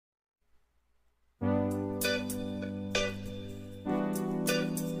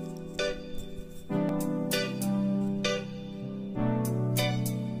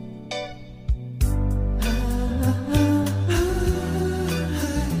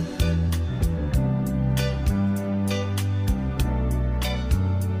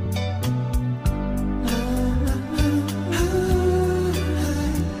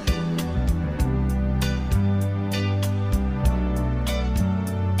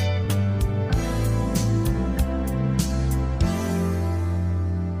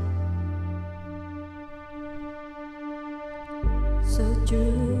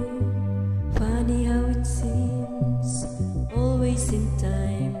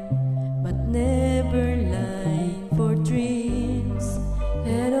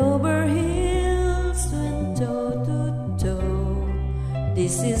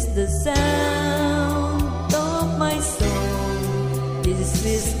the sound of my soul. This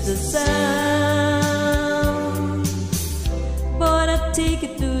is the sound. But I take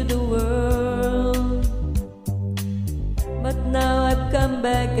it to the world. But now I've come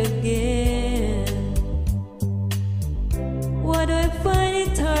back again. Why do I find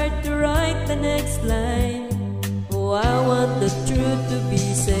it hard to write the next line? Oh, I want the truth to be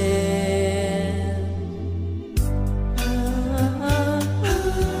said.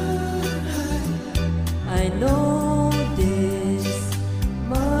 I know this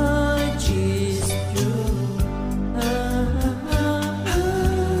much is true.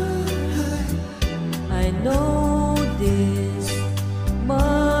 I know this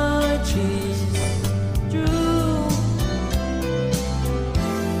much is true.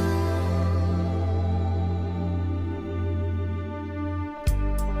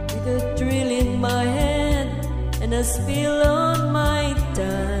 With a thrill in my head and a spill on my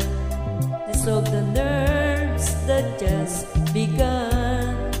tongue, of the nerves that just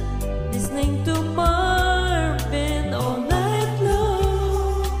begun, listening to Marvin all night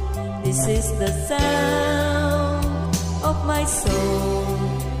long. This is the sound of my soul.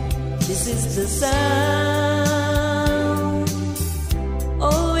 This is the sound,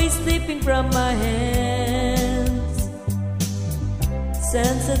 always slipping from my hands,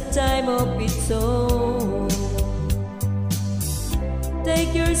 sense a time of its own.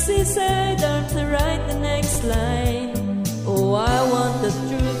 Take your seaside arms and write the next line. Oh, I want the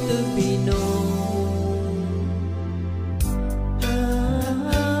truth to be known.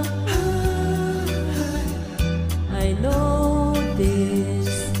 I know this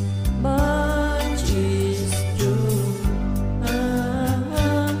much is true.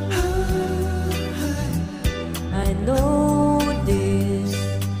 I know this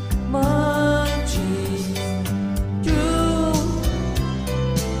much is true.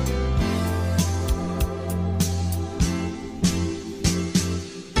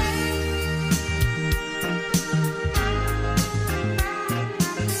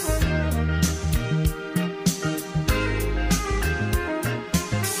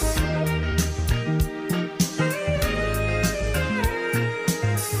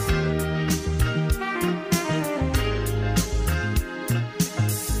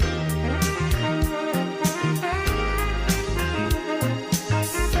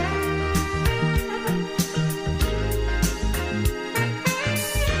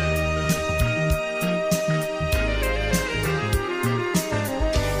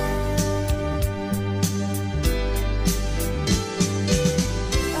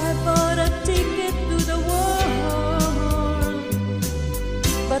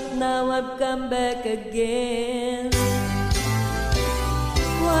 Now I've come back again.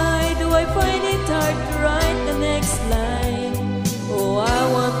 Why do I find it hard to write the next line? Oh, I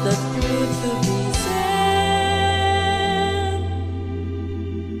want the